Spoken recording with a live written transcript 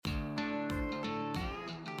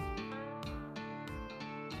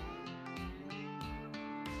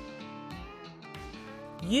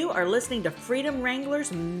You are listening to Freedom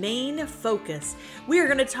Wrangler's Main Focus. We are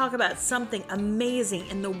going to talk about something amazing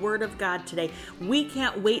in the Word of God today. We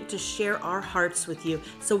can't wait to share our hearts with you.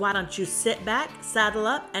 So why don't you sit back, saddle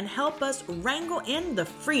up, and help us wrangle in the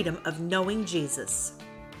freedom of knowing Jesus.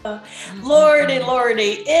 Lordy,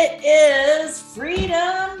 it is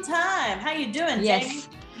freedom time. How you doing, Yes.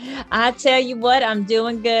 Jamie? I tell you what, I'm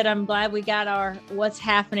doing good. I'm glad we got our what's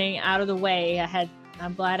happening out of the way.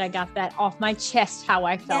 I'm glad I got that off my chest, how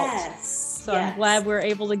I felt. Yes. So I'm glad we're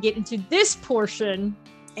able to get into this portion.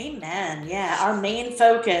 Amen. Yeah. Our main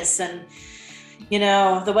focus, and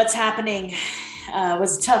the what's happening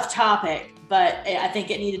was a tough topic, but I think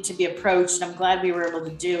it needed to be approached. I'm glad we were able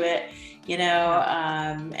to do it,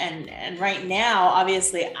 and right now,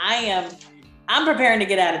 obviously I'm preparing to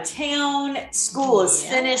get out of town. School is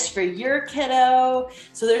finished for your kiddo.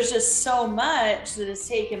 So there's just so much that has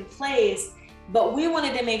taken place. But we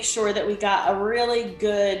wanted to make sure that we got a really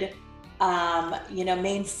good,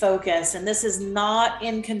 main focus. And this is not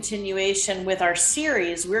in continuation with our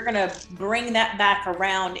series. We're going to bring that back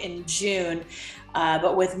around in June.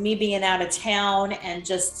 But with me being out of town and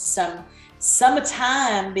just some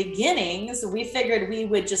summertime beginnings, we figured we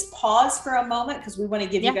would just pause for a moment because we want to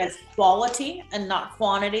give you guys quality and not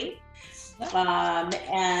quantity.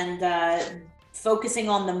 Focusing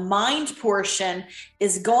on the mind portion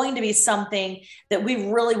is going to be something that we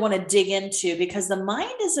really want to dig into, because the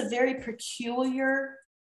mind is a very peculiar,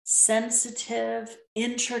 sensitive,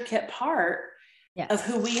 intricate part of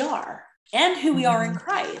who we are and who we are in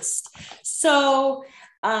Christ. So,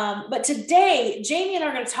 but today, Jamie and I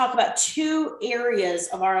are going to talk about two areas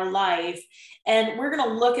of our life, and we're going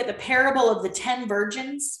to look at the parable of the 10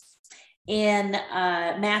 virgins in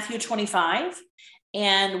Matthew 25.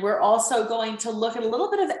 And we're also going to look at a little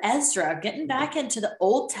bit of Ezra, getting back into the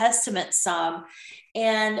Old Testament some.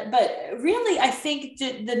 But really, I think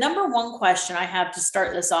the number one question I have to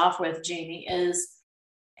start this off with, Jamie, is,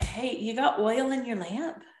 hey, you got oil in your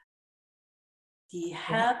lamp? Do you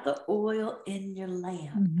have the oil in your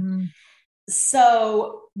lamp? Mm-hmm.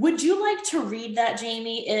 So would you like to read that,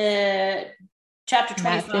 Jamie? Chapter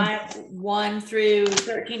 25, 1 through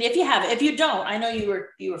 13. If you have it. If you don't, I know you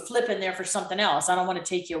were flipping there for something else. I don't want to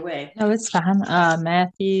take you away. No, it's fine.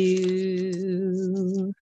 Matthew.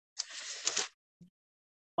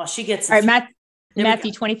 Well, she gets it. All right,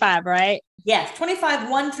 Matthew 25, right? Yes, 25,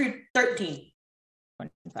 1 through 13.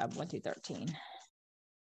 25, 1 through 13.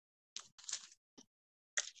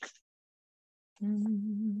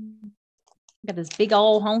 Got this big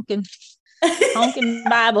old honking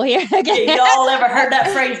Bible here. Y'all ever heard that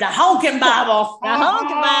phrase, the honking Bible? The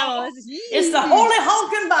honking Bible. It's the holy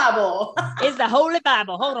honking Bible. It's the holy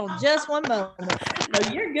Bible. Hold on just one moment.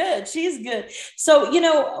 No, you're good. She's good. So,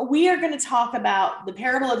 we are going to talk about the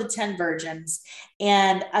parable of the 10 virgins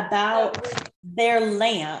and about their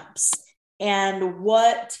lamps and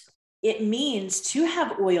what it means to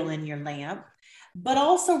have oil in your lamp. But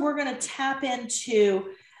also we're going to tap into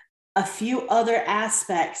a few other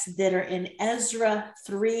aspects that are in Ezra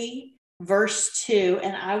 3, verse 2,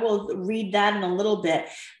 and I will read that in a little bit,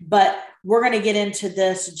 but we're going to get into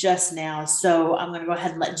this just now. So I'm going to go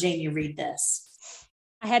ahead and let Jamie read this.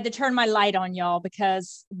 I had to turn my light on, y'all,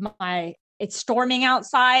 because it's storming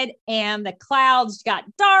outside and the clouds got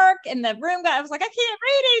dark and the room I was like, I can't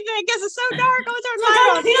read anything because it's so dark.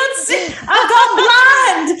 I can't see. I've gone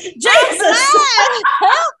blind. Jesus.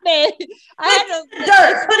 Help me. I had to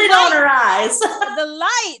put it on her eyes. The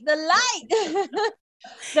light.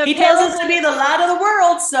 He tells us to be the light of the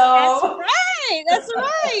world. So That's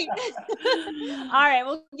right. All right,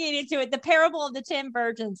 we'll get into it. The parable of the 10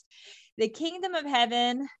 virgins. The kingdom of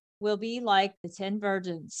heaven will be like the 10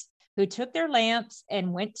 virgins who took their lamps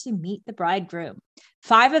and went to meet the bridegroom.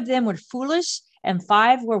 5 of them were foolish and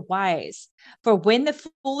 5 were wise. For when the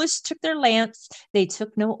foolish took their lamps, they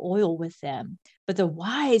took no oil with them. But the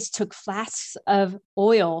wise took flasks of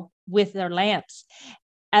oil with their lamps.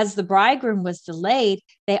 As the bridegroom was delayed,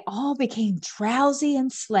 they all became drowsy and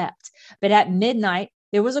slept. But at midnight,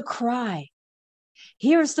 there was a cry,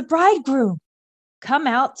 "Here's the bridegroom. Come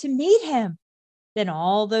out to meet him." Then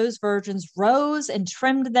all those virgins rose and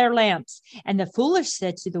trimmed their lamps. And the foolish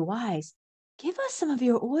said to the wise, "Give us some of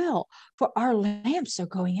your oil, for our lamps are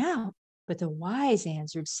going out." But the wise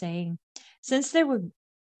answered, saying, Since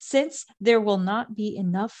there will not be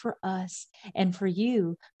enough for us and for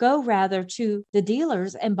you, go rather to the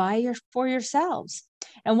dealers and buy for yourselves.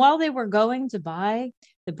 And while they were going to buy,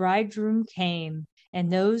 the bridegroom came,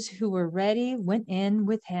 and those who were ready went in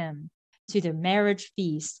with him to the marriage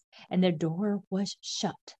feast, and the door was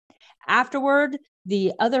shut. Afterward,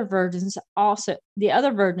 the other virgins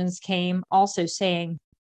came also, saying,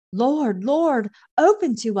 Lord, Lord,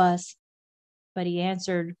 open to us. But he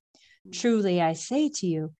answered, truly I say to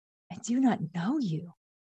you, I do not know you.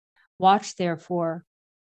 Watch therefore,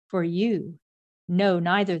 for you know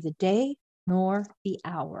neither the day nor the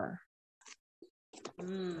hour.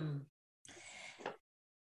 Mm.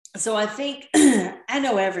 So I think, I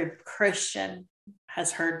know every Christian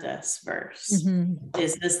has heard this verse,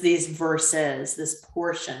 is these verses, this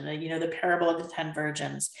portion, the parable of the 10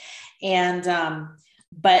 virgins. And,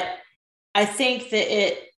 but I think that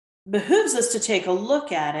it behooves us to take a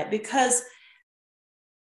look at it, because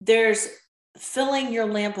there's filling your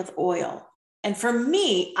lamp with oil. And for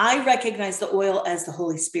me, I recognize the oil as the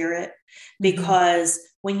Holy Spirit, because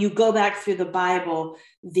when you go back through the Bible,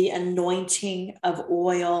 the anointing of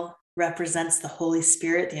oil represents the Holy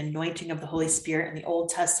Spirit, the anointing of the Holy Spirit in the Old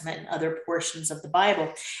Testament and other portions of the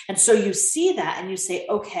Bible. And so you see that and you say,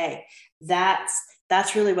 okay,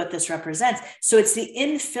 that's really what this represents. So it's the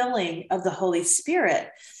infilling of the Holy Spirit.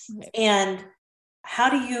 And how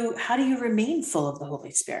do you remain full of the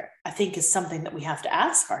Holy Spirit? I think is something that we have to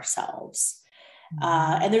ask ourselves.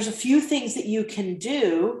 And there's a few things that you can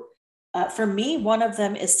do. For me, one of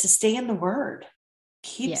them is to stay in the Word.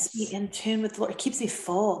 Keeps me in tune with the Lord. It keeps me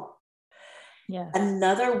full.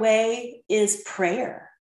 Another way is prayer.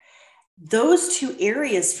 Those two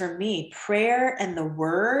areas for me, prayer and the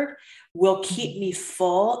Word, will keep me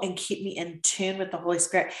full and keep me in tune with the Holy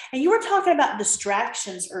Spirit. And you were talking about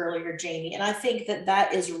distractions earlier, Jamie, and I think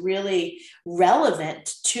that is really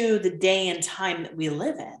relevant to the day and time that we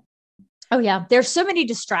live in. Oh yeah, there's so many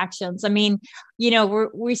distractions. I mean,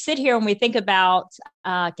 we sit here and we think about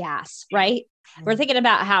gas, right? We're thinking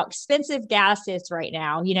about how expensive gas is right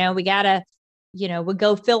now. We gotta, we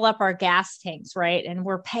go fill up our gas tanks, right? And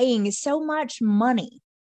we're paying so much money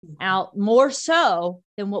out, more so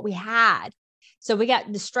than what we had. So we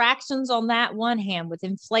got distractions on that one hand with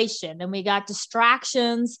inflation, and we got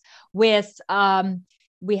distractions with,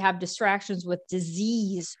 we have distractions with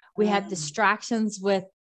disease. We have distractions with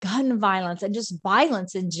gun violence and just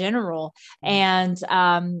violence in general. And,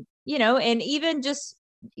 and even just,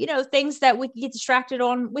 things that we can get distracted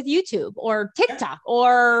on with YouTube or TikTok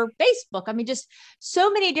or Facebook. I mean, just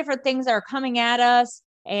so many different things that are coming at us,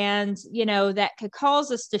 and, that could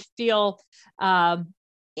cause us to feel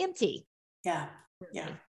empty. Yeah,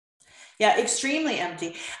 extremely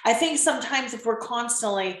empty. I think sometimes if we're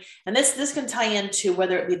constantly, and this can tie into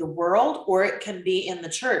whether it be the world or it can be in the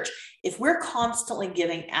church, if we're constantly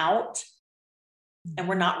giving out and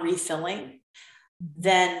we're not refilling,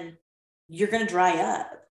 then you're going to dry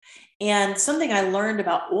up. And something I learned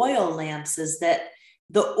about oil lamps is that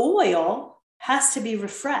the oil has to be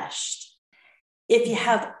refreshed. If you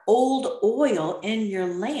have old oil in your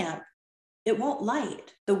lamp, it won't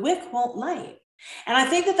light. The wick won't light. And I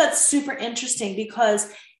think that's super interesting,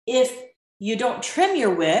 because if you don't trim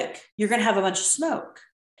your wick, you're going to have a bunch of smoke.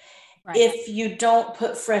 Right. If you don't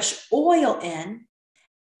put fresh oil in,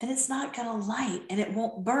 then it's not going to light and it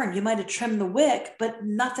won't burn. You might have trimmed the wick, but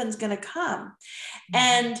nothing's going to come.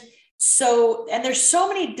 And there's so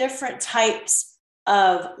many different types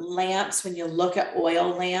of lamps when you look at oil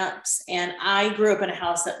lamps. And I grew up in a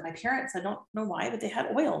house that my parents, I don't know why, but they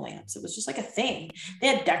had oil lamps. It was just like a thing. They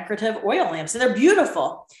had decorative oil lamps and they're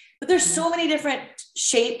beautiful, but there's so many different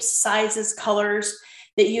shapes, sizes, colors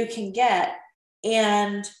that you can get.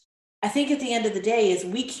 And I think at the end of the day is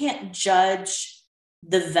we can't judge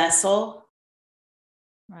the vessel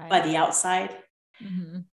by the outside.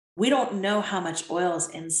 We don't know how much oil is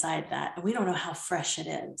inside that. And we don't know how fresh it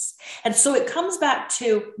is. And so it comes back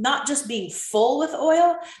to not just being full with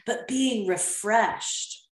oil, but being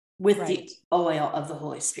refreshed with the oil of the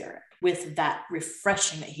Holy Spirit, with that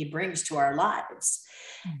refreshing that he brings to our lives.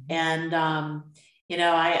 And,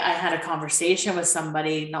 I had a conversation with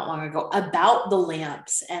somebody not long ago about the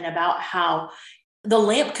lamps and about how the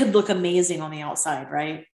lamp could look amazing on the outside,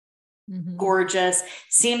 right? Gorgeous,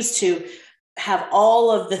 seems to have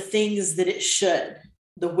all of the things that it should.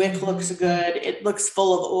 The wick looks good. It looks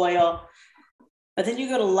full of oil, but then you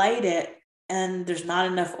go to light it and there's not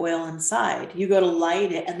enough oil inside. You go to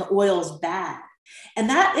light it and the oil's bad. And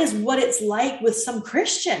that is what it's like with some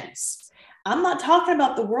Christians. I'm not talking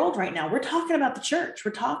about the world right now. We're talking about the church.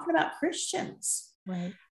 We're talking about Christians.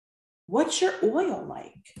 Right. What's your oil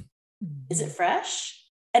like? Is it fresh?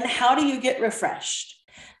 And how do you get refreshed?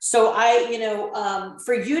 So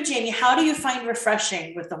for you, Jamie, how do you find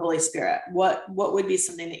refreshing with the Holy Spirit? What would be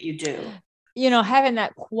something that you do? Having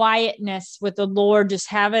that quietness with the Lord, just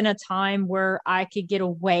having a time where I could get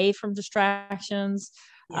away from distractions,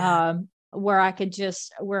 where I could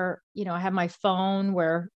I have my phone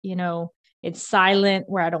where, it's silent,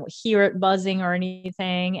 where I don't hear it buzzing or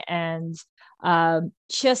anything. And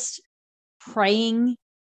just praying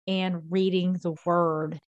and reading the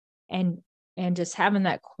word and just having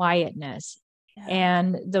that quietness. Yeah.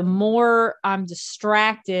 And the more I'm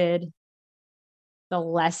distracted, the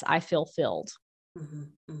less I feel filled. Mm-hmm.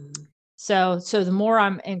 Mm-hmm. So the more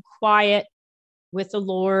I'm in quiet with the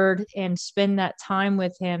Lord and spend that time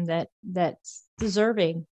with him, that's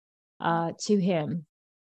deserving to him,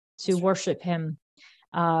 to worship him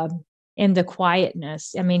in the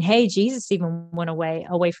quietness. I mean, hey, Jesus even went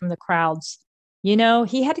away from the crowds. He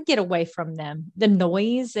had to get away from them. The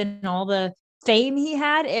noise and all the fame he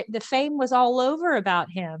had, the fame was all over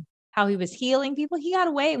about him, how he was healing people. He got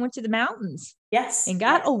away and went to the mountains. Yes. And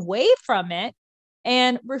got away from it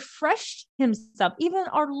and refreshed himself. Even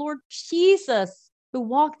our Lord Jesus, who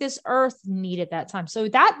walked this earth, needed that time. So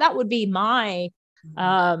that would be my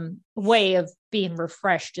way of being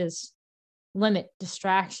refreshed, is limit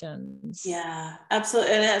distractions. Yeah,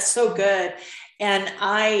 absolutely. And that's so good. And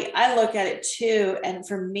I look at it too. And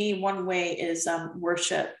for me, one way is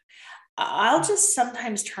worship. I'll just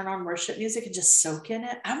sometimes turn on worship music and just soak in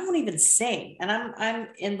it. I won't even sing, and I'm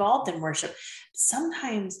involved in worship.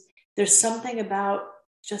 Sometimes there's something about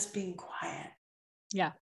just being quiet.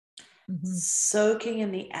 Yeah. Mm-hmm. Soaking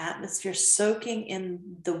in the atmosphere, soaking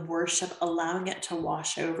in the worship, allowing it to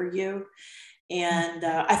wash over you. And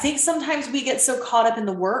I think sometimes we get so caught up in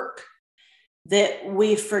the work that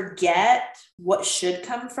we forget what should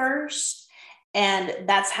come first. And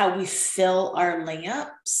that's how we fill our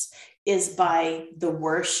lamps, is by the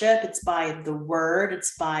worship. It's by the word.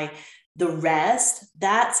 It's by the rest.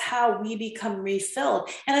 That's how we become refilled.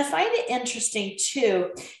 And I find it interesting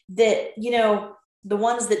too, that, the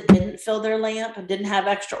ones that didn't fill their lamp and didn't have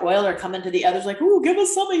extra oil are coming to the others like, "Ooh, give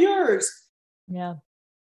us some of yours." Yeah.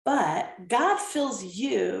 But God fills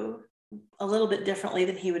you a little bit differently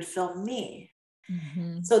than he would fill me.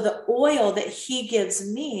 Mm-hmm. So the oil that he gives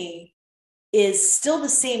me is still the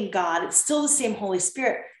same God. It's still the same Holy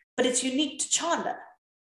Spirit, but it's unique to Chanda,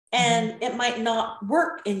 and it might not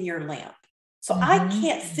work in your lamp. So I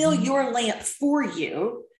can't fill your lamp for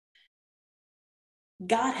you.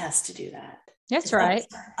 God has to do that. That's right.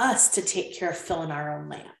 It's us to take care of filling our own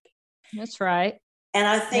lamp. That's right. And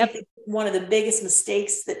I think one of the biggest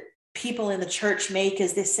mistakes that people in the church make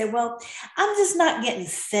is they say, "Well, I'm just not getting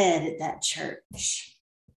fed at that church."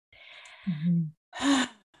 Mm-hmm.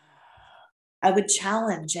 I would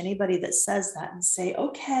challenge anybody that says that and say,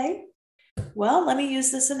 "Okay, well, let me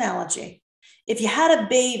use this analogy. If you had a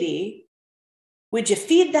baby, would you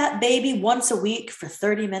feed that baby once a week for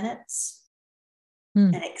 30 minutes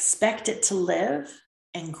and expect it to live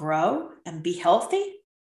and grow and be healthy?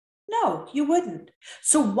 No, you wouldn't.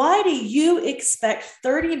 So why do you expect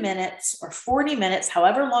 30 minutes or 40 minutes,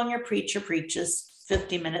 however long your preacher preaches,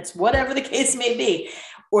 50 minutes, whatever the case may be,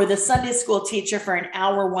 or the Sunday school teacher for an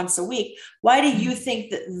hour once a week? Why do you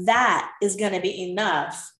think that is going to be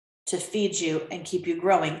enough to feed you and keep you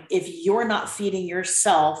growing if you're not feeding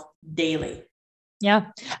yourself daily?"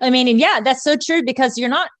 Yeah. I mean, and yeah, that's so true, because you're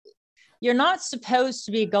not supposed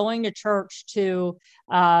to be going to church to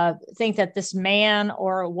think that this man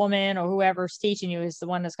or a woman or whoever's teaching you is the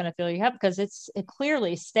one that's going to fill you up, because it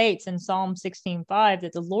clearly states in Psalm 16:5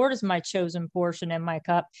 that the Lord is my chosen portion and my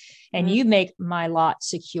cup, and you make my lot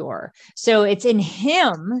secure. So it's in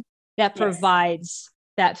him that provides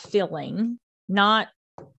that filling, not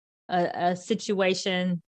a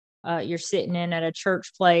situation you're sitting in at a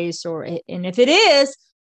church place, and if it is,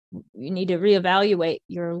 you need to reevaluate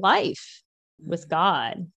your life with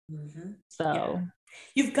God. Mm-hmm. So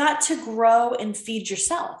you've got to grow and feed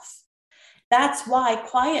yourself. That's why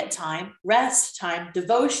quiet time, rest time,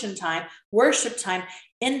 devotion time, worship time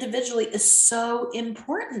individually is so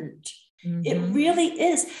important. Mm-hmm. It really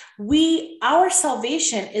is. Our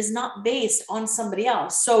salvation is not based on somebody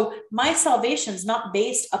else. So my salvation is not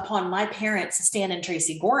based upon my parents, Stan and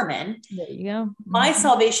Tracy Gorman. There you go. Mm-hmm. My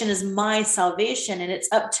salvation is my salvation, and it's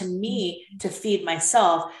up to me to feed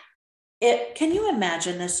myself. Can you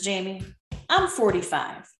imagine this, Jamie? I'm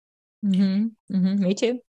 45. Mm-hmm. Mm-hmm. Me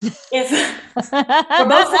too. If we're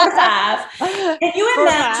both 45, can you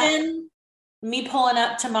imagine me pulling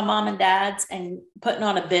up to my mom and dad's and putting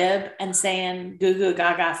on a bib and saying, "Goo goo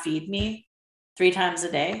gaga, feed me 3 times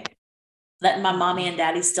a day," letting my mommy and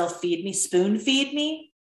daddy still feed me, spoon feed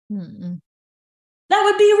me? Mm-mm. That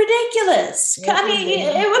would be ridiculous. I mean,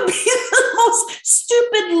 it would be the most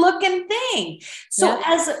stupid looking thing. So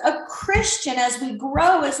as a Christian, as we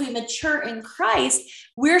grow, as we mature in Christ,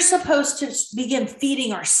 we're supposed to begin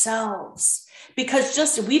feeding ourselves.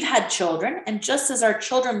 Because we've had children, and just as our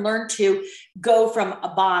children learn to go from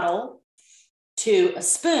a bottle to a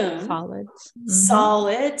spoon,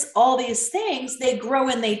 solids, all these things, they grow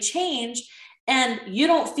and they change. And you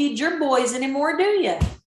don't feed your boys anymore, do you?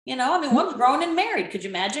 You know, I mean, one's grown and married. Could you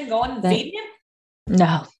imagine going and feeding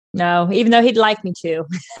him? No, even though he'd like me to.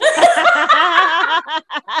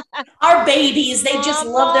 Our babies, they just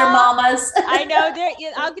love their mamas. I know.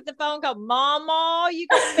 I'll get the phone call. Mama, you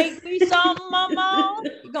gonna make me something, Mama?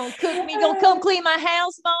 You gonna cook me? You gonna come clean my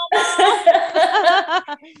house, Mama?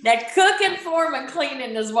 That cooking for them and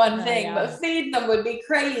cleaning is one thing, but feeding them would be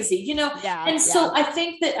crazy, you know? So I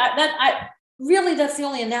think that really, that's the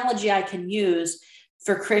only analogy I can use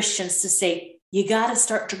for Christians to say, you got to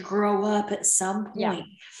start to grow up at some point. Yeah.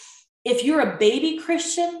 If you're a baby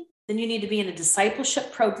Christian, then you need to be in a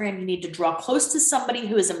discipleship program. You need to draw close to somebody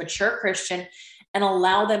who is a mature Christian and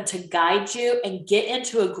allow them to guide you and get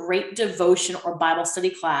into a great devotion or Bible study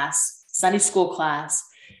class, Sunday school class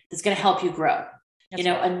that's going to help you grow. That's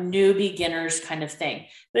a new beginners kind of thing.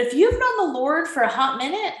 But if you've known the Lord for a hot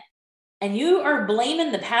minute and you are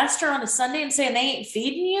blaming the pastor on a Sunday and saying they ain't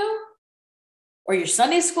feeding you, or your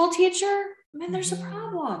Sunday school teacher, man, there's a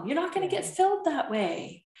problem. You're not going to get filled that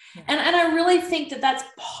way. And I really think that that's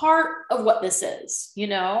part of what this is, you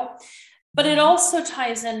know, but it also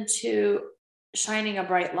ties into shining a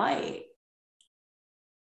bright light.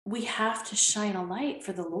 We have to shine a light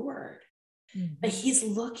for the Lord, but he's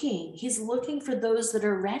looking for those that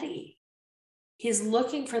are ready. He's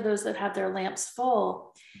looking for those that have their lamps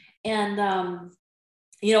full. And,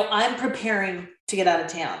 you know, I'm preparing to get out of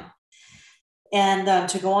town and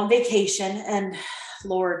to go on vacation. And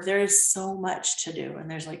Lord, there is so much to do and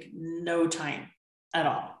there's like no time at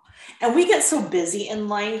all. And we get so busy in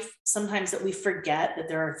life sometimes that we forget that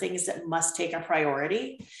there are things that must take a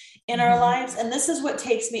priority in our lives. And this is what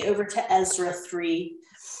takes me over to Ezra 3.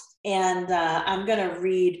 And I'm going to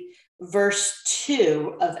read verse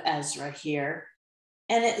 2 of Ezra here.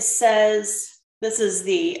 And it says, this is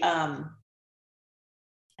the, I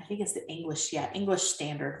think it's the English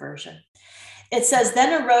Standard Version. It says,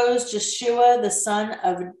 then arose Joshua, the son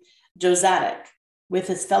of Jozadak, with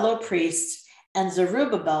his fellow priests, and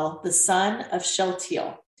Zerubbabel, the son of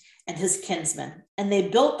Shealtiel, and his kinsmen. And they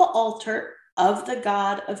built the altar of the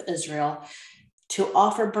God of Israel to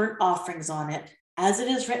offer burnt offerings on it, as it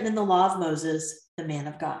is written in the law of Moses, the man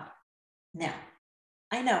of God. Now,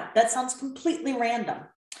 I know that sounds completely random,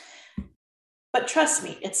 but trust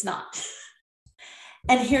me, it's not.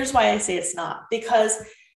 And here's why I say it's not, because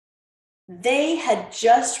they had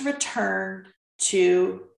just returned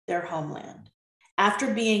to their homeland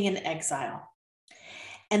after being in exile.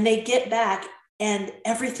 And they get back and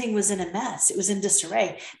everything was in a mess. It was in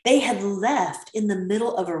disarray. They had left in the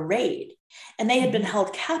middle of a raid and they had been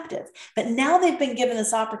held captive. But now they've been given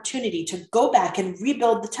this opportunity to go back and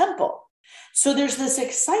rebuild the temple. So there's this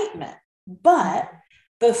excitement. But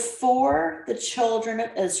before the children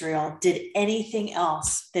of Israel did anything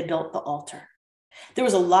else, they built the altar. There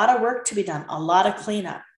was a lot of work to be done, a lot of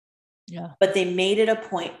cleanup. Yeah. But they made it a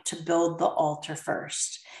point to build the altar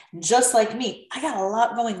first. Just like me, I got a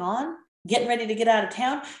lot going on, getting ready to get out of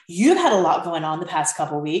town. You've had a lot going on the past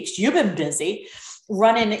couple of weeks. You've been busy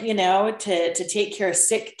running, you know, to take care of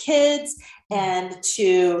sick kids and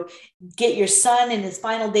to get your son in his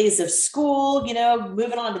final days of school, you know,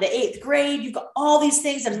 moving on to the 8th grade. You've got all these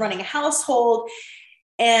things and running a household.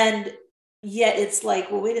 And yet it's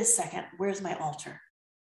like, well, wait a second, where's my altar?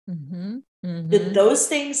 Did those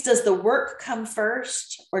things, does the work come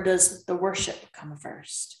first or does the worship come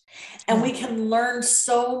first? And we can learn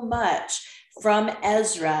so much from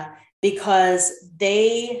Ezra because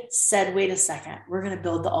they said, wait a second, we're going to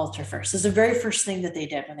build the altar first. This is the very first thing that they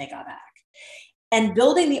did when they got back. And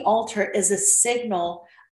building the altar is a signal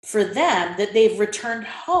for them that they've returned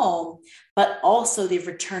home, but also they've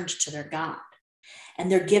returned to their God. And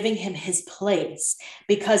they're giving him his place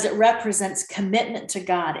because it represents commitment to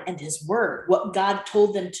God and his word, what God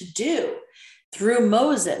told them to do through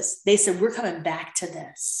Moses. They said, we're coming back to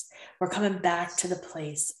this. We're coming back to the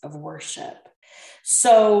place of worship.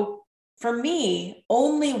 So for me,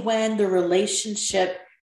 only when the relationship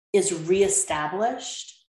is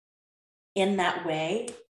reestablished in that way,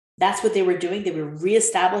 that's what they were doing. They were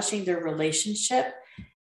reestablishing their relationship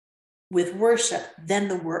with worship. Then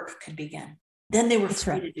the work could begin. Then they were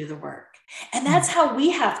free to do the work. And that's how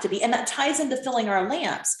we have to be. And that ties into filling our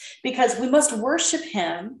lamps because we must worship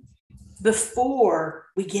him before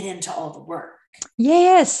we get into all the work.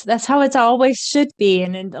 Yes, that's how it always should be.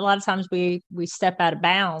 And then a lot of times we step out of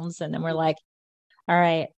bounds and then we're like, all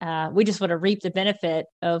right, we just want to reap the benefit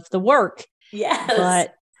of the work. Yes.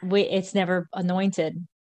 But it's never anointed.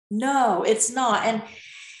 No, it's not.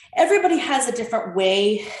 everybody has a different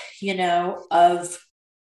way, of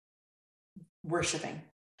worshiping.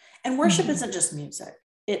 And worship isn't just music.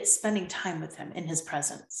 It's spending time with him in his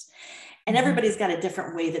presence. And everybody's got a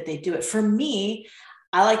different way that they do it. For me,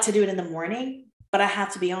 I like to do it in the morning, but I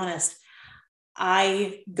have to be honest.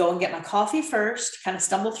 I go and get my coffee first, kind of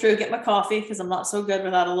stumble through, get my coffee because I'm not so good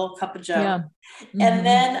without a little cup of joe. Yeah. And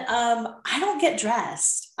then I don't get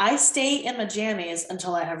dressed. I stay in my jammies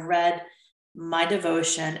until I have read my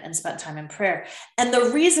devotion and spent time in prayer. And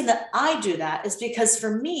the reason that I do that is because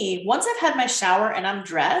for me, once I've had my shower and I'm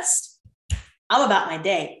dressed, I'm about my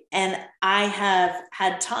day. And I have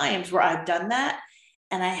had times where I've done that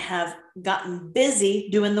and I have gotten busy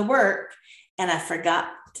doing the work and I forgot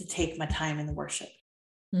to take my time in the worship.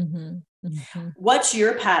 What's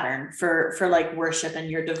your pattern for like worship and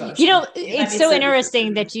your devotion? It's so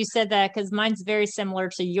interesting that you said that, because mine's very similar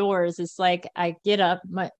to yours. It's like I get up,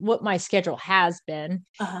 what my schedule has been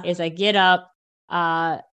is I get up,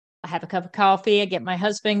 I have a cup of coffee, I get my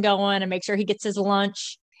husband going and make sure he gets his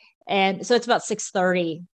lunch. And so it's about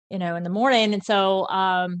 6:30, in the morning. And so,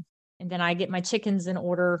 and then I get my chickens in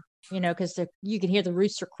order, because you can hear the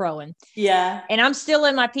rooster crowing. Yeah. And I'm still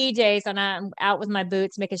in my PJs and I'm out with my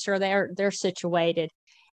boots, making sure they're situated.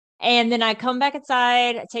 And then I come back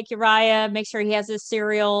inside, I take Uriah, make sure he has his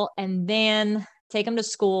cereal, and then take him to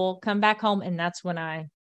school, come back home. And that's when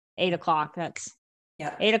 8 o'clock,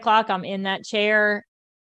 8 o'clock. I'm in that chair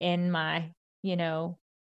in my,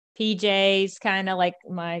 PJs, kind of like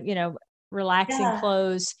my, relaxing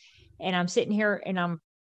clothes. And I'm sitting here and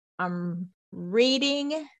I'm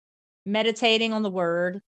reading, meditating on the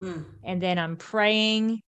word, and then I'm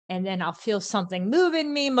praying, and then I'll feel something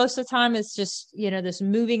moving me. Most of the time it's just, this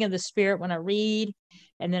moving of the spirit when I read,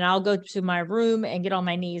 and then I'll go to my room and get on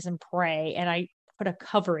my knees and pray. And I put a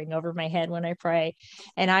covering over my head when I pray.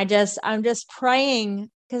 And I'm just praying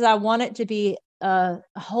because I want it to be a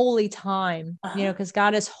holy time, because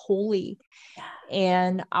God is holy,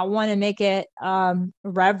 and I want to make it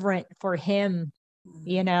reverent for him,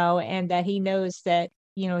 and that he knows that,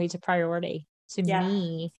 he's a priority to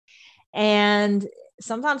me. And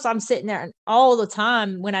sometimes I'm sitting there, and all the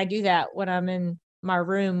time when I do that, when I'm in my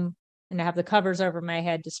room and I have the covers over my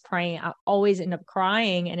head, just praying, I always end up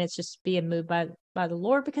crying, and it's just being moved by the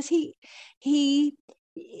Lord, because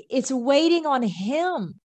it's waiting on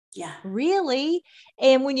him. Yeah, really.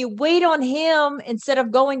 And when you wait on him, instead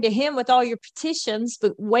of going to him with all your petitions,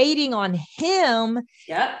 but waiting on him,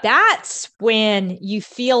 that's when you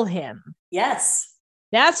feel him. Yes.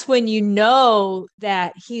 That's when you know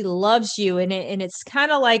that he loves you. And it's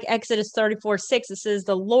kind of like Exodus 34:6. It says,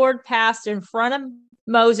 the Lord passed in front of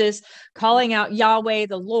Moses, calling out Yahweh,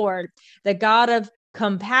 the Lord, the God of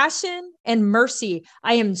compassion and mercy.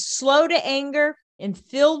 I am slow to anger and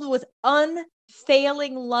filled with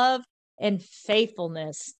unfailing love and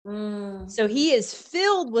faithfulness. So he is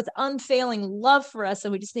filled with unfailing love for us,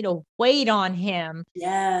 and we just need to wait on him.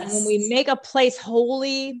 Yes. And when we make a place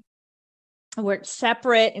holy, where it's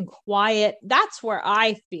separate and quiet, that's where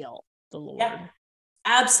I feel the Lord. Yeah,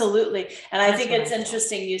 absolutely. And I think it's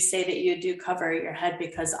interesting you say that you do cover your head,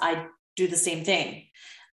 because I do the same thing.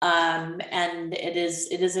 And it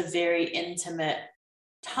is a very intimate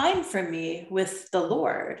time for me with the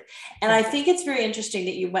Lord. And I think it's very interesting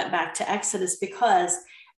that you went back to Exodus, because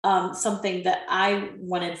something that I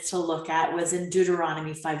wanted to look at was in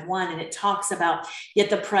Deuteronomy 5:1, and it talks about, yet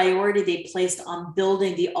the priority they placed on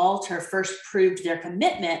building the altar first proved their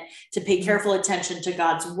commitment to pay careful attention to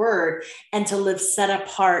God's word and to live set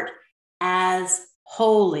apart as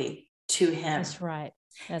holy to him. That's right.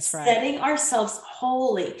 Setting ourselves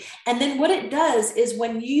holy. And then what it does is,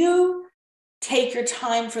 when you take your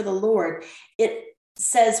time for the Lord, it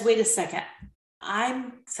says, wait a second,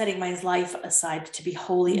 I'm setting my life aside to be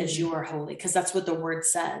holy as you are holy, because that's what the word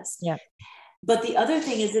says. Yeah. But the other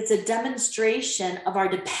thing is, it's a demonstration of our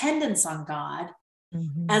dependence on God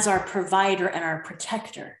as our provider and our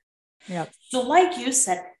protector. Yeah. So like you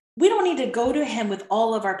said, we don't need to go to him with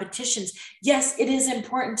all of our petitions. Yes, it is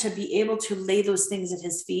important to be able to lay those things at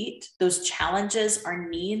his feet, those challenges, our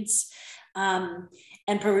needs, and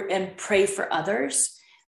pray for others.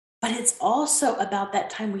 But it's also about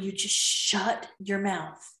that time where you just shut your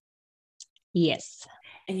mouth. Yes.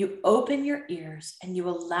 And you open your ears and you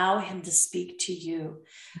allow him to speak to you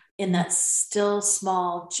in that still,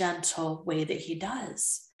 small, gentle way that he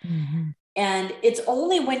does. And it's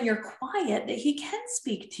only when you're quiet that he can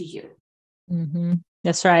speak to you.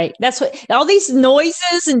 That's right. That's what all these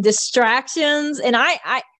noises and distractions. And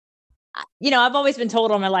I I've always been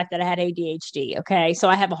told all my life that I had ADHD. Okay. So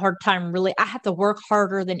I have a hard time I have to work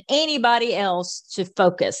harder than anybody else to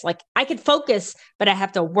focus. Like I could focus, but I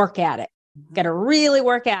have to work at it. Got to really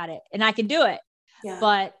work at it, and I can do it. Yeah.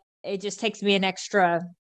 But it just takes me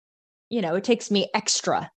it takes me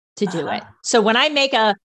extra to do it. So when I make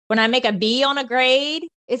a B on a grade,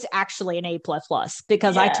 it's actually an A++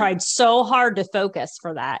 because I tried so hard to focus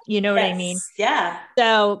for that. You know what I mean? Yeah.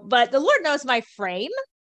 So, but the Lord knows my frame.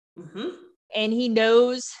 And he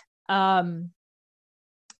knows that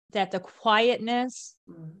the quietness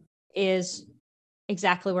is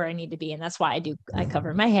exactly where I need to be. And that's why I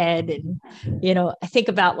cover my head. And, I think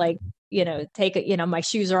about my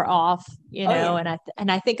shoes are off,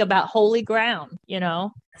 and I think about holy ground,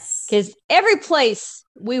 because every place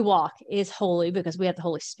we walk is holy because we have the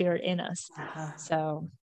Holy Spirit in us. So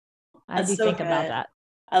I do think about that.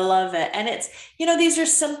 I love it. And it's, these are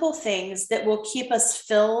simple things that will keep us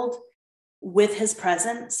filled with his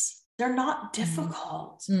presence. They're not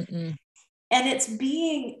difficult. And it's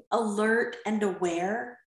being alert and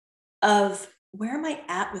aware of where am I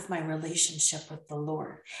at with my relationship with the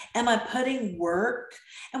Lord? Am I putting work?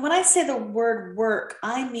 And when I say the word work,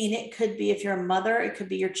 I mean, it could be, if you're a mother, it could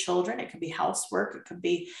be your children, it could be housework, it could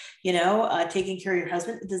be, taking care of your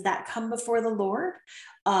husband. Does that come before the Lord?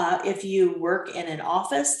 If you work in an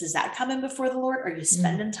office, does that come in before the Lord? Are you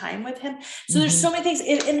spending time with him? So there's so many things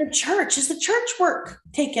in the church. Is the church work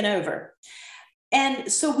taken over? And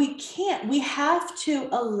so we have to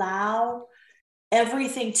allow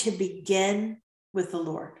everything to begin with the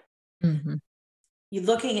Lord. You're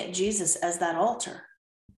looking at Jesus as that altar.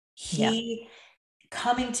 He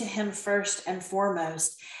coming to him first and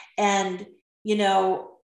foremost. And,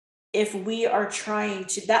 if we are trying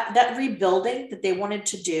to, that rebuilding that they wanted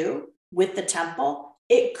to do with the temple,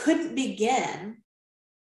 it couldn't begin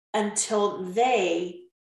until they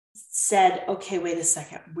said, okay, wait a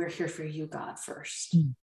second, we're here for you, God, first.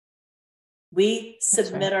 We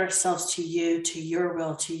submit ourselves to you, to your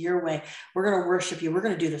will, to your way. We're going to worship you. We're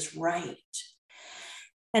going to do this right.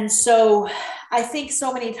 And so I think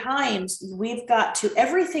so many times we've got to,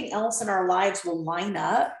 everything else in our lives will line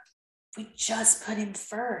up. We just put him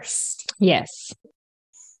first. Yes,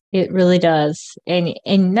 it really does. And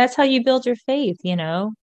that's how you build your faith,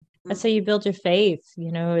 That's how you build your faith,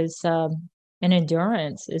 is an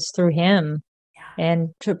endurance is through him. And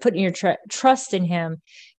to putting your trust in him,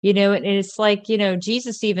 and it's like,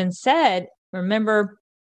 Jesus even said, remember,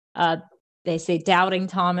 they say doubting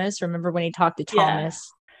Thomas, remember when he talked to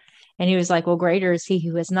Thomas and he was like, well, greater is he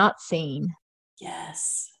who has not seen.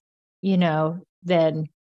 Yes.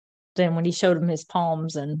 Than when he showed him his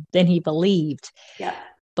palms and then he believed. Yeah.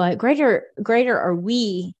 But greater are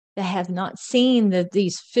we that have not seen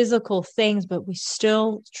these physical things, but we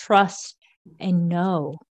still trust and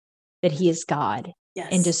know that he is God. Yes.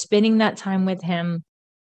 And just spending that time with him,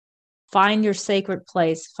 find your sacred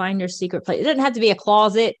place, find your secret place. It doesn't have to be a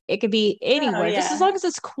closet. It could be anywhere, just as long as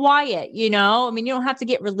it's quiet, I mean, you don't have to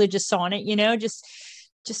get religious on it,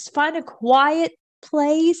 just find a quiet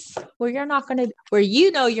place where you're not going to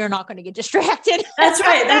get distracted. That's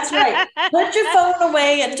right. Put your phone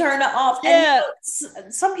away and turn it off. And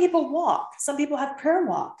some people walk. Some people have prayer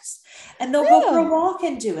walks and they'll go for a walk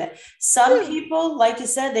and do it. Some people, like you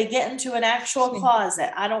said, they get into an actual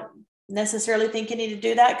closet. I don't necessarily think you need to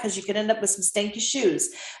do that because you could end up with some stinky shoes,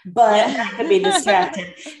 but that could be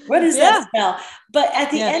distracting. What does that smell? But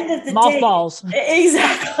at the end of the mothballs.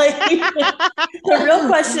 Exactly. The real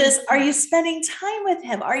question is, are you spending time with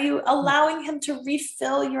him? Are you allowing him to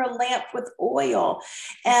refill your lamp with oil?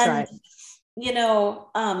 And,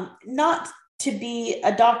 not to be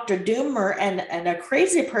a Dr. Doomer and a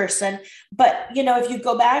crazy person, but if you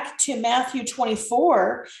go back to Matthew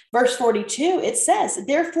 24, verse 42, it says,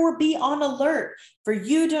 therefore be on alert, for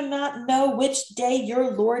you do not know which day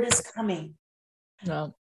your Lord is coming.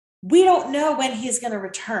 No. We don't know when he's going to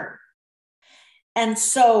return. And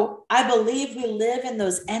so I believe we live in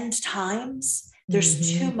those end times.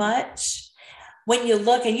 There's too much. When you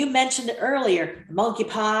look, and you mentioned it earlier,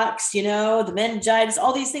 monkeypox, the meningitis,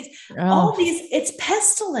 all these things, it's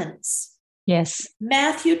pestilence. Yes.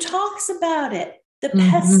 Matthew talks about it, the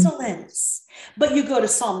pestilence. But you go to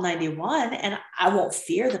Psalm 91 and I won't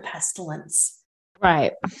fear the pestilence.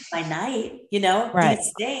 Right. By night,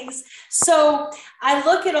 these things. So I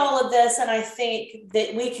look at all of this and I think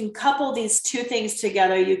that we can couple these two things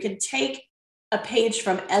together. You can take a page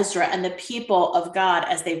from Ezra and the people of God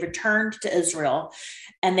as they returned to Israel.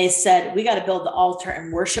 And they said, we got to build the altar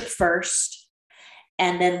and worship first.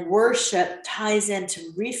 And then worship ties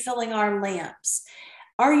into refilling our lamps.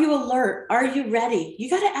 Are you alert? Are you ready? You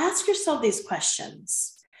got to ask yourself these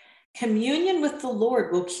questions. Communion with the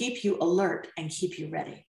Lord will keep you alert and keep you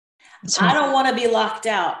ready. That's right. I don't want to be locked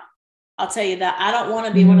out. I'll tell you that. I don't want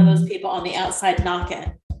to be one of those people on the outside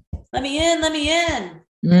knocking. Let me in, let me in.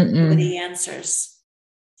 Nobody answers.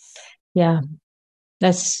 Yeah.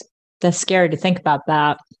 That's scary to think about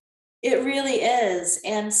that. It really is.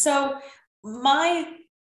 And so my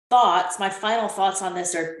final thoughts on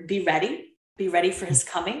this are be ready for his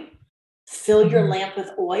coming. Fill your lamp with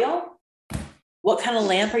oil. What kind of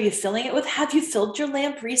lamp are you filling it with? Have you filled your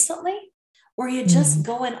lamp recently? Or are you just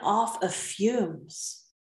going off of fumes?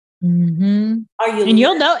 Are you? And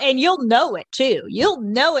you'll know it too. You'll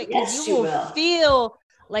know it because Yes, you will feel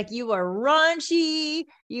like you are raunchy.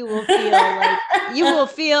 You will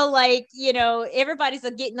feel like, everybody's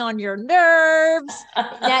getting on your nerves.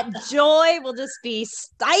 That joy will just be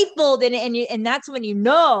stifled. And that's when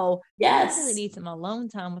yes, I really need some alone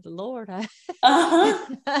time with the Lord. I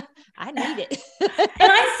need it.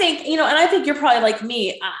 And I think you're probably like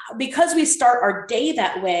me, because we start our day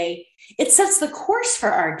that way, it sets the course for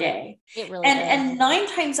our day. It really does. And 9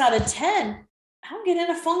 times out of 10, I don't get in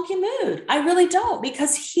a funky mood. I really don't,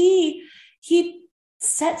 because he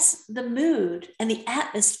sets the mood and the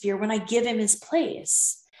atmosphere when I give him his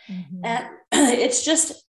place. And it's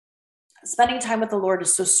just, spending time with the Lord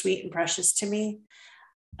is so sweet and precious to me.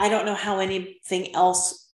 I don't know how anything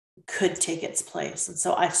else could take its place. And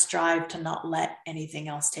so I strive to not let anything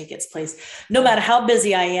else take its place, no matter how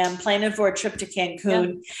busy I am planning for a trip to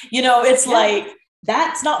Cancun. It's like,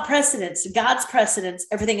 that's not precedence. God's precedence.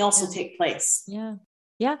 Everything else will take place. Yeah.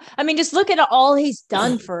 Yeah. I mean, just look at all he's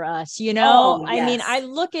done for us, Oh, yes. I mean, I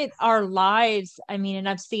look at our lives, and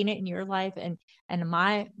I've seen it in your life and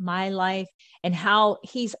my life, and how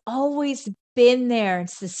he's always been there and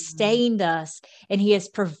sustained us, and he has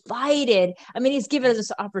provided. I mean, he's given us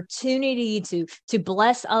this opportunity to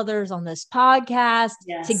bless others on this podcast.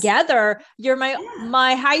 Yes. Together. You're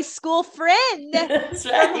my high school friend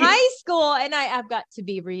from high school, and I've got to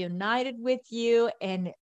be reunited with you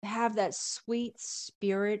and have that sweet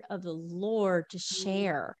spirit of the Lord to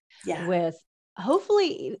share with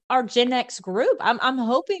hopefully our Gen X group. I'm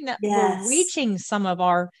hoping that we're reaching some of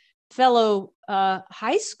our fellow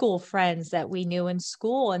high school friends that we knew in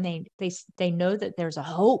school, and they know that there's a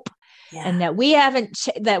hope, and that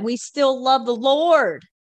that we still love the Lord.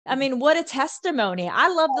 I mean, what a testimony. I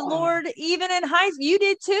love the Lord even in high school. You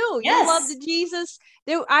did too. Yes. You loved Jesus.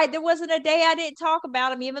 There wasn't a day I didn't talk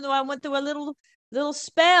about him, even though I went through a little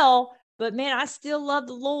spell, but man, I still love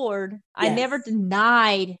the Lord. Yes. I never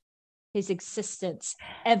denied his existence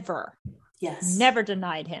ever. Yes. Never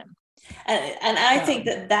denied him. And I think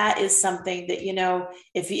that is something that,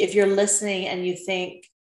 if you're listening and you think,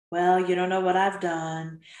 well, you don't know what I've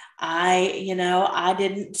done. I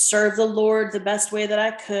didn't serve the Lord the best way that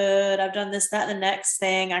I could. I've done this, that, and the next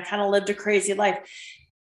thing. I kind of lived a crazy life.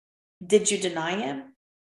 Did you deny him?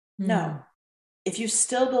 No. If you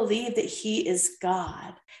still believe that he is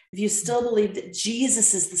God, if you still believe that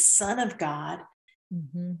Jesus is the Son of God,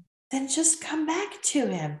 then just come back to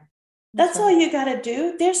him. That's all you got to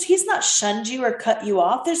do. He's not shunned you or cut you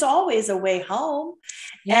off. There's always a way home.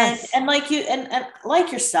 Yes. And like you, and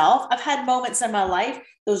like yourself, I've had moments in my life,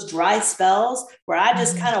 those dry spells where I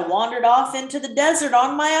just kind of wandered off into the desert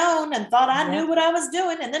on my own and thought I knew what I was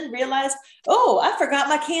doing, and then realized, oh, I forgot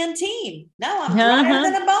my canteen. Now I'm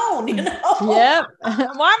drier than a bone, Yep.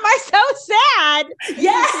 Why am I so sad?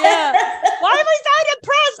 Yeah. Why am I so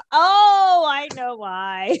depressed? Oh, I know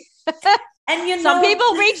why. And some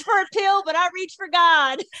people reach for a pill, but I reach for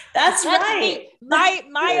God. That's right. Me.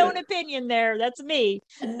 My own opinion there. That's me.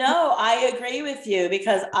 No, I agree with you,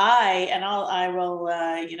 because I will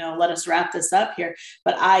let us wrap this up here,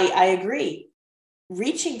 but I agree.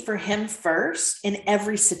 Reaching for him first in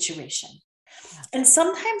every situation. And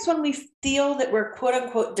sometimes when we feel that we're quote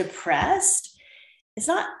unquote depressed, it's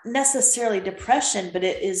not necessarily depression, but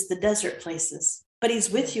it is the desert places. But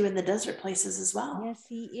he's with you in the desert places as well. Yes,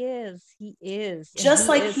 he is. He is. Just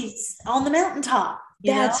like he's on the mountaintop.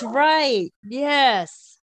 That's right.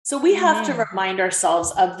 Yes. So we have to remind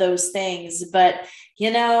ourselves of those things. But, we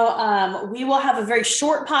will have a very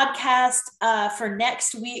short podcast for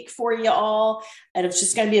next week for you all. And it's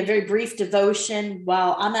just going to be a very brief devotion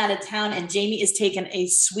while I'm out of town, and Jamie is taking a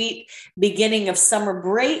sweet beginning of summer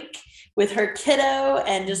break with her kiddo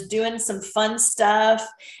and just doing some fun stuff.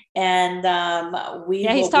 And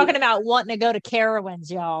he's talking about wanting to go to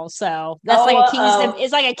Carowinds, y'all. So that's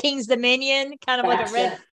it's like a King's Dominion, kind of like a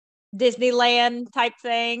red Disneyland type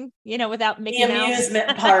thing, without Mickey Mouse.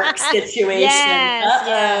 Amusement park situation.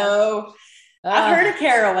 Yes. I've heard of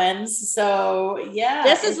Carowinds, so yeah.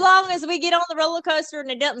 Just as long as we get on the roller coaster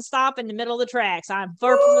and it doesn't stop in the middle of the tracks, I'll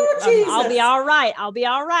be all right. I'll be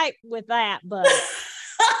all right with that. But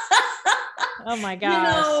oh my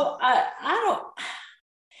gosh.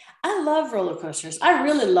 I love roller coasters. I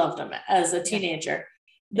really loved them as a teenager.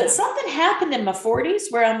 But something happened in my 40s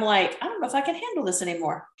where I'm like, I don't know if I can handle this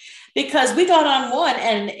anymore. Because we got on one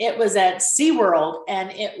and it was at SeaWorld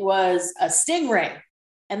and it was a stingray.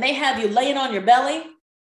 And they have you laying on your belly.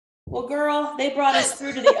 Well, girl, they brought us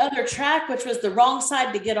through to the other track, which was the wrong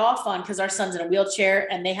side to get off on because our son's in a wheelchair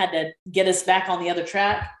and they had to get us back on the other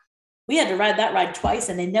track. We had to ride that ride twice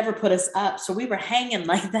and they never put us up. So we were hanging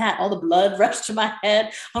like that. All the blood rushed to my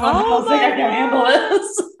head. I'm like, I don't think I can handle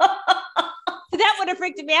this. That would have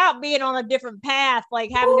freaked me out being on a different path, like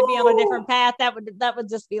having to be on a different path. That would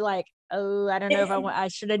just be like, oh, I don't know if I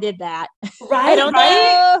should have did that. Right. I don't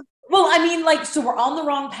know. Well, I mean, like, so we're on the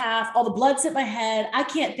wrong path. All the blood's in my head. I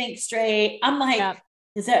can't think straight. I'm like,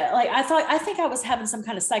 is that like, I think I was having some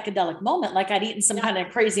kind of psychedelic moment. Like I'd eaten some kind of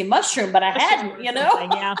crazy mushroom, but I hadn't, you know?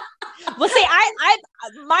 Yeah. Well, see,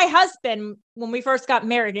 my husband, when we first got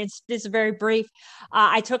married, it's very brief.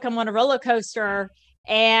 I took him on a roller coaster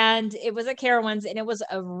and it was at Carowinds and it was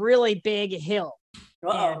a really big hill.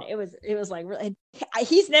 And it was like, really,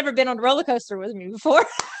 he's never been on a roller coaster with me before.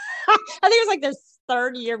 I think it was like the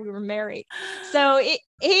third year we were married. So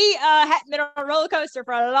he hadn't been on a roller coaster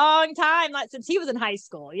for a long time, like since he was in high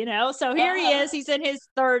school, you know? So here he is, he's in his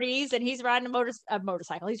 30s and he's riding a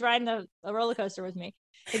motorcycle. He's riding a roller coaster with me.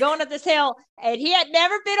 We're going up this hill and he had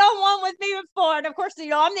never been on one with me before. And of course, you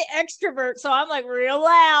know, I'm the extrovert. So I'm like real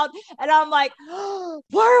loud and I'm like, oh,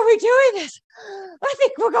 why are we doing this? I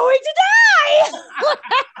think we're going to die.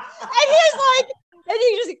 And he's like, and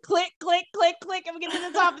he just click, click, click, click, and we get to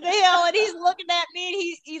the top of the hill, and he's looking at me,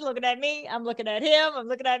 and he's looking at me. I'm looking at him. I'm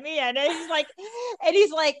looking at me, and he's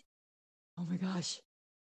like, oh my gosh,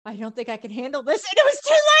 I don't think I can handle this. And it was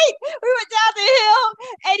too late. We went down the hill,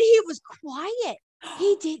 and he was quiet.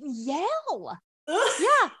 He didn't yell.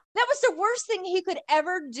 Yeah, that was the worst thing he could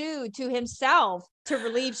ever do to himself to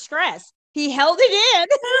relieve stress. He held it in,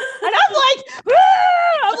 and I'm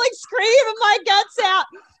like screaming my guts out.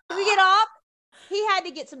 We get off. He had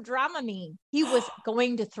to get some Dramamine. He was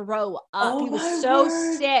going to throw up. Oh, he was so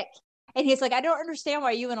sick. And he's like, I don't understand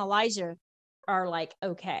why you and Elijah are like,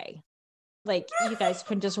 okay. Like, you guys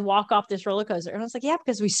can just walk off this roller coaster. And I was like, yeah,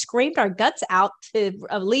 because we screamed our guts out to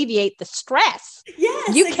alleviate the stress.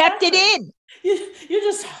 Yes, you kept it in. You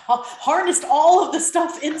just harnessed all of the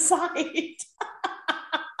stuff inside.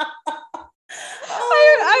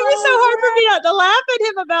 I was so hard for me not to laugh at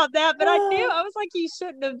him about that, but I was like, you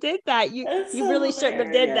shouldn't have did that. You really shouldn't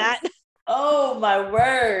have did that. Oh my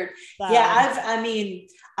word. Yeah.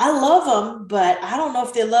 I love them, but I don't know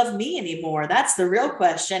if they love me anymore. That's the real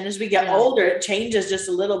question. As we get older, it changes just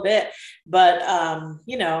a little bit, but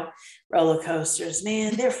you know, roller coasters,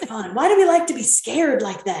 man, they're fun. Why do we like to be scared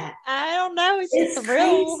like that? I don't know. It's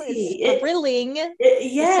thrill. It's thrilling.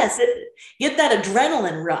 Yes. Get that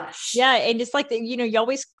adrenaline rush. Yeah. And it's like, you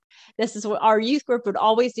always, this is what our youth group would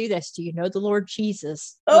always do this. Do you know the Lord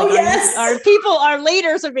Jesus? Oh, like yes. Our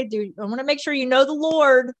leaders would be, I want to make sure you know the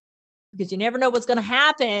Lord because you never know what's going to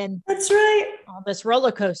happen. That's right. On this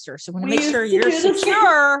roller coaster. So we want to make sure you're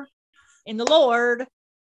secure in the Lord.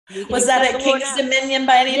 Was that at King's Dominion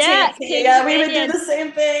by any chance? Yeah, we would do the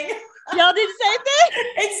same thing. Y'all do the same thing?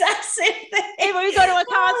 Exact same thing. Hey, when we go to a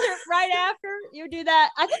concert right after, you do that.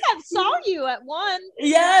 I think I saw you at one.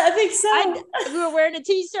 Yeah, I think so. We were wearing the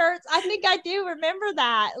t-shirts. I think I do remember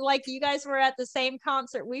that. Like you guys were at the same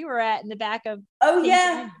concert we were at in the back of. Oh,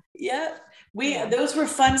 yeah. Yeah. Those were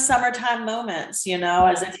fun summertime moments,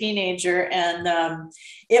 as a teenager. And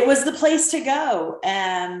it was the place to go.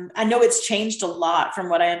 And I know it's changed a lot from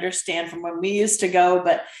what I understand from when we used to go,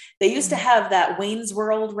 but they used to have that Wayne's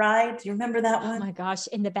World ride. Do you remember that one? Oh my gosh.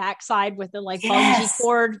 In the backside with the bungee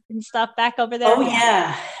cord and stuff back over there. Oh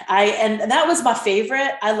yeah. And that was my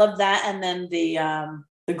favorite. I love that. And then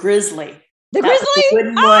the Grizzly. The Grizzly? The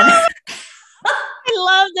wooden one. I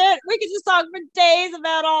loved it. We could just talk for days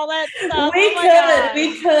about all that stuff.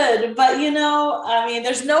 We could. But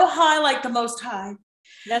there's no high like the Most High.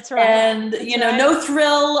 That's right. And no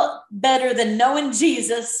thrill better than knowing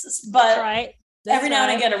Jesus. But that's right. Every now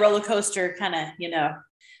and again, a roller coaster kind of,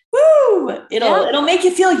 woo! It'll make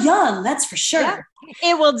you feel young. That's for sure. Yeah.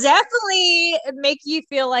 It will definitely make you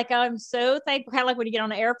feel like I'm so thankful. Kind of like when you get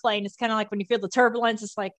on an airplane. It's kind of like when you feel the turbulence.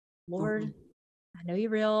 It's like, Lord, I know you're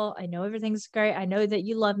real. I know everything's great. I know that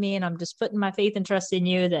you love me, and I'm just putting my faith and trust in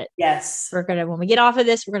you that when we get off of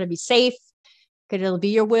this, we're gonna be safe. Because it'll be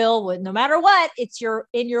your will. No matter what, it's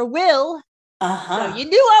in your will Uh-huh. So you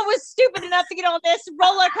knew I was stupid enough to get on this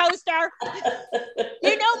roller coaster.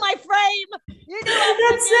 You know my frame. You knew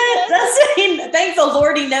I That's it. Thank the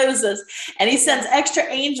Lord he knows us. And he sends extra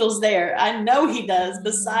angels there. I know he does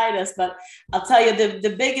beside us. But I'll tell you,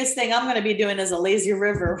 the biggest thing I'm going to be doing is a lazy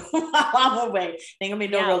river while I'm away. Ain't going to be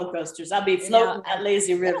no roller coasters. I'll be floating that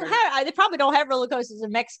lazy river. They probably don't have roller coasters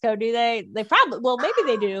in Mexico, do they? They probably, well, maybe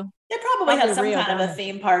they do. They probably have some kind of a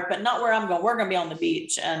theme park, but not where I'm going. We're going to be on the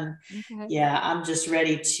beach. And I'm just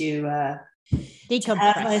ready to have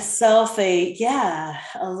myself a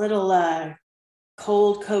little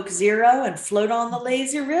cold Coke Zero and float on the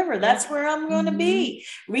lazy river. That's where I'm going to be,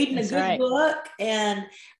 reading a good book and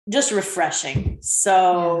just refreshing.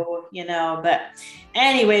 So, but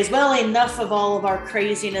anyways, well, enough of all of our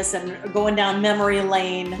craziness and going down memory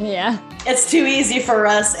lane. Yeah. It's too easy for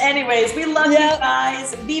us. Anyways, we love you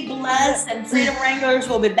guys. Be blessed, and Freedom Wranglers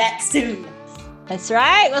will be back soon. That's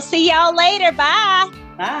right. We'll see y'all later. Bye.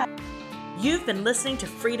 Bye. You've been listening to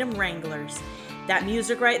Freedom Wranglers. That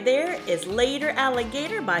music right there is Later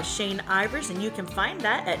Alligator by Shane Ivers, and you can find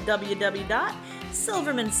that at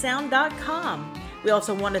www.silvermansound.com. We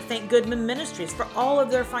also want to thank Goodman Ministries for all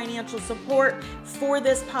of their financial support for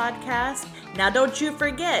this podcast. Now, don't you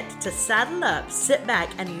forget to saddle up, sit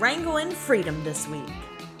back, and wrangle in freedom this week.